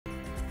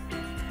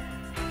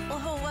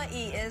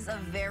is a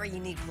very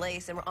unique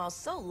place, and we're all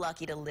so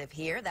lucky to live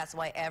here. That's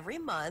why every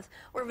month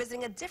we're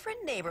visiting a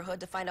different neighborhood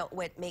to find out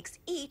what makes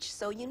each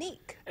so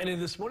unique. And in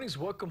this morning's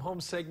Welcome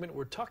Home segment,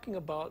 we're talking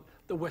about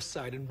the West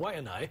Side in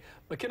Waianae.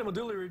 McKenna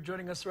Maduliri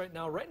joining us right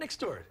now, right next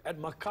door at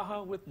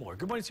Makaha with more.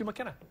 Good morning to you,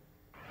 McKenna.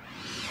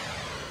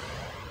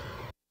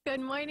 Good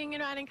morning,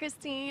 Ron and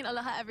Christine.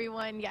 Aloha,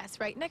 everyone.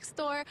 Yes, right next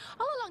door,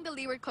 all along the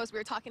Leeward Coast. We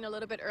were talking a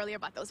little bit earlier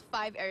about those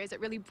 5 areas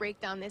that really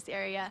break down this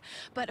area.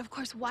 But, of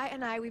course,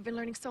 Waianae, we've been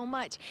learning so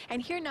much.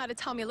 And here now to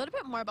tell me a little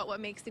bit more about what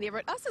makes the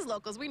neighborhood. Us as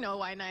locals, we know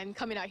Waianae, and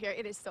coming out here,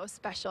 it is so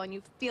special, and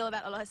you feel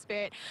that aloha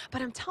spirit.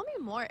 But tell me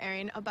more,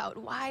 Erin, about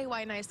why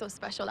Waianae is so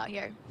special out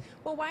here.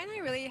 Well,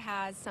 Waianae really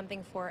has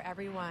something for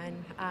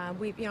everyone.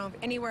 We've,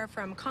 anywhere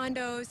from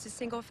condos to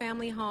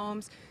single-family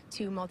homes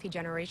to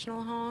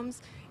multi-generational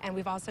homes. And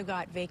we've also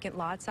got vacant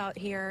lots out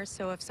here,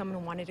 so if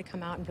someone wanted to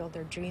come out and build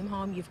their dream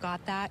home, you've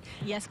got that.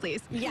 Yes,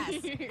 please. Yes,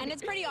 and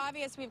it's pretty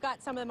obvious. We've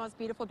got some of the most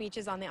beautiful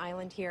beaches on the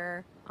island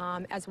here,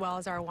 as well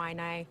as our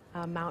Waianae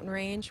mountain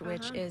range,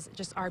 which is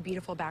just our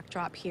beautiful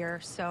backdrop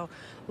here. So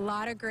a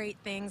lot of great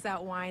things that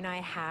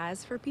Waianae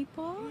has for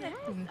people. Yes,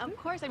 of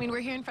course. I mean, we're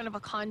here in front of a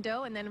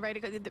condo, and then right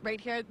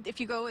here,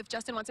 if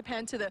Justin wants to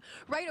pan to the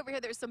right over here,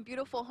 there's some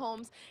beautiful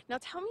homes. Now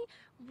tell me,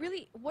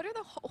 really, what are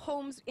the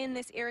homes in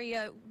this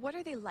area? What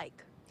are they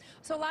like?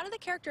 So a lot of the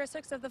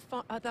characteristics of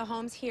the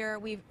homes here,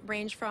 we've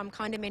ranged from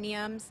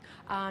condominiums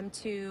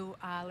to,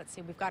 let's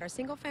see, we've got our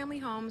single-family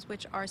homes,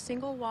 which are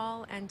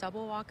single-wall and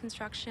double-wall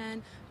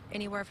construction,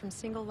 anywhere from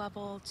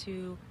single-level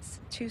to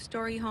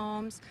 2-story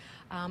homes.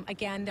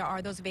 Again, there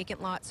are those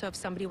vacant lots, so if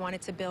somebody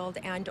wanted to build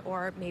and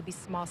or maybe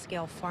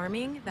small-scale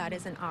farming, that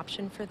is an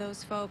option for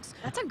those folks.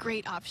 That's a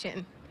great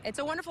option. It's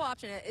a wonderful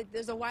option.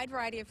 There's a wide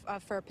variety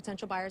for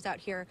potential buyers out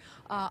here.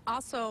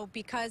 Also,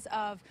 because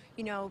of,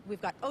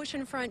 we've got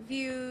oceanfront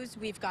views,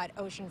 we've got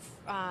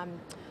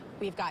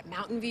we've got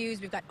mountain views,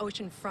 we've got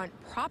oceanfront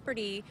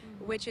property,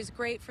 which is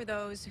great for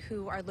those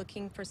who are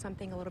looking for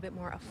something a little bit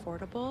more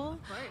affordable.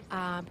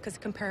 Because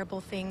comparable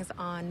things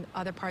on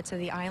other parts of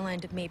the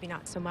island, maybe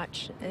not so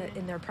much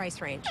in their price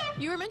range.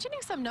 You were mentioning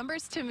some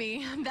numbers to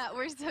me that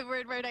were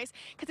nice,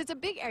 because it's a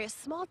big area,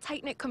 small,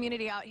 tight-knit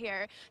community out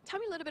here. Tell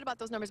me a little bit about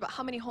those numbers, about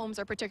how many homes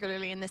are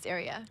particularly in this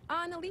area.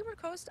 On the Leeward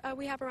Coast,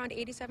 we have around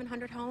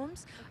 8,700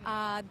 homes,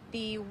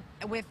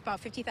 with about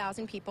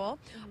 50,000 people,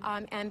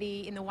 and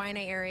in the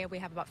Waianae area, we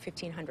have about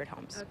 1,500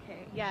 homes. Okay,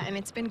 yeah, and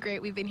it's been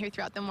great. We've been here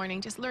throughout the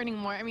morning just learning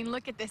more. I mean,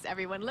 look at this,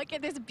 everyone. Look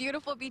at this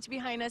beautiful beach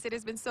behind us. It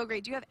has been so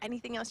great. Do you have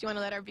anything else you want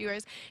to let our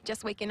viewers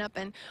just waking up,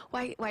 and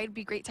why it'd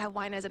be great to have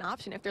Waianae as an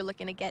option if they're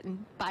looking to get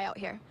and buy out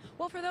here?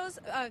 Well, for those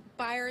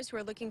buyers who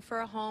are looking for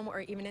a home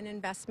or even an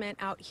investment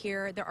out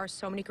here, there are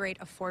so many great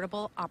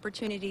affordable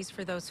opportunities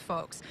for those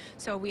folks.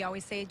 So we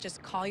always say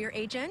just call your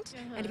agent,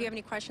 and if you have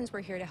any questions, we're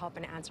here to help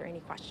and answer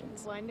any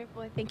questions.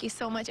 Wonderful. Thank you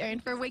so much, Erin,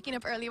 for waking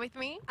up early with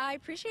me. I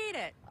appreciate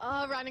it.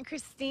 Oh, Ron and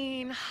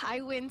Christine,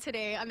 I win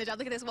today on the job.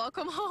 Look at this.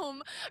 Welcome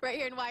home right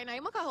here in Waianae,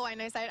 Makaha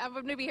Waianae side. I'm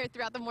going to be here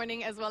throughout the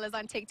morning as well as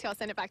on Take 2. I'll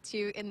send it back to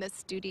you in the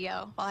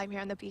studio while I'm here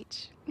on the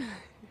beach.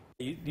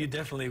 You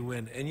definitely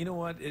win. And you know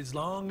what? As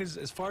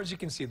far as you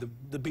can see,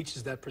 the beach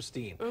is that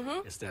pristine.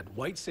 It's that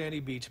white sandy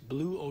beach,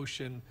 blue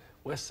ocean,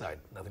 West Side.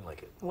 Nothing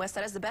like it. West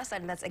Side is the best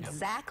side, and that's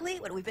exactly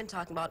what we've been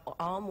talking about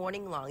all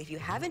morning long. If you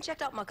haven't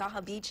checked out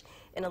Makaha Beach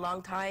in a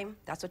long time,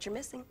 that's what you're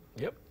missing.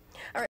 Yep. All right.